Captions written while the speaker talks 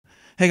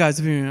Hey guys,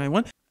 it's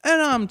AlienWare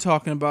and I'm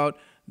talking about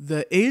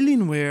the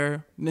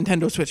Alienware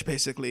Nintendo Switch,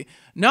 basically.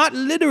 Not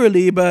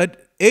literally,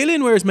 but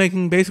Alienware is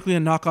making basically a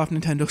knockoff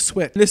Nintendo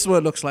Switch. This is what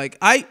it looks like.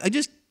 I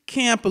just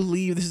can't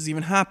believe this is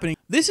even happening.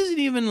 This isn't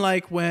even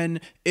like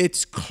when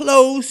it's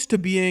close to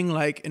being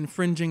like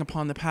infringing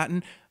upon the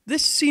patent.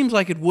 This seems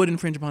like it would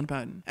infringe upon the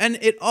patent. And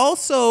it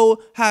also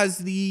has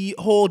the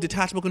whole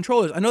detachable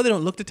controllers. I know they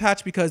don't look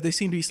detached because they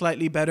seem to be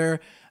slightly better,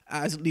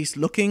 as at least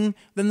looking,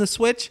 than the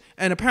Switch.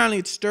 And apparently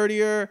it's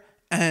sturdier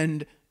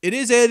and it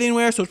is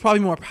Alienware, so it's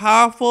probably more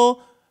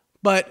powerful.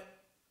 But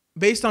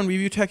based on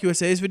Review Tech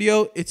USA's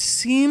video, it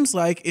seems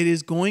like it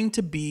is going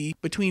to be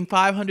between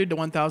 $500 to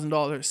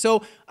 $1,000.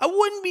 So I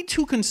wouldn't be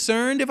too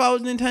concerned if I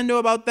was Nintendo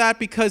about that,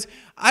 because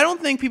I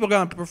don't think people are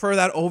going to prefer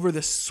that over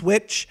the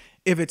Switch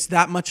if it's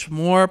that much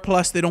more.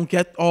 Plus, they don't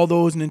get all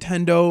those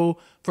Nintendo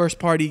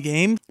first-party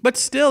games. But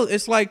still,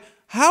 it's like,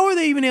 how are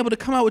they even able to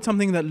come out with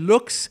something that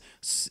looks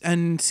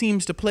and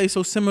seems to play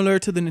so similar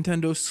to the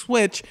Nintendo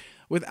Switch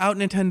without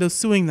Nintendo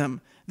suing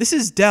them? This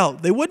is Dell.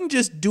 They wouldn't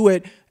just do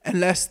it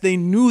unless they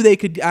knew they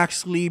could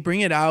actually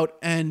bring it out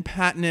and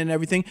patent it and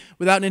everything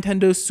without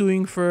Nintendo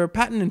suing for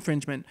patent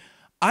infringement.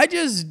 I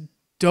just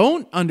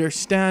don't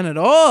understand at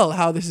all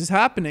how this is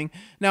happening.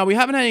 Now, we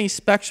haven't had any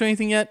specs or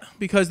anything yet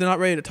because they're not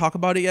ready to talk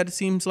about it yet, it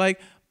seems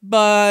like.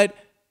 But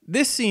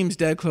this seems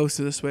dead close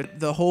to the Switch.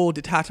 The whole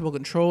detachable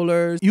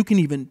controllers, you can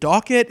even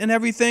dock it and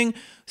everything.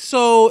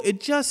 So it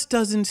just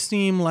doesn't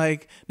seem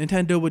like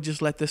Nintendo would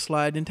just let this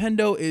slide.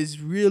 Nintendo is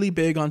really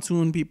big on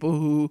suing people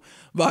who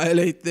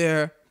violate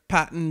their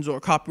patents or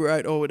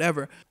copyright or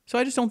whatever. So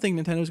I just don't think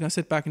Nintendo's going to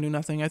sit back and do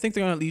nothing. I think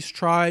they're going to at least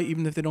try,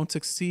 even if they don't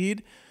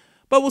succeed.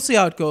 But we'll see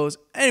how it goes.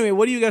 Anyway,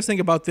 what do you guys think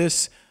about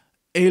this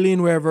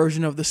Alienware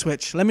version of the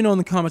Switch? Let me know in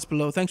the comments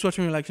below. Thanks for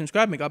watching. Like and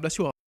subscribe. May God bless you all.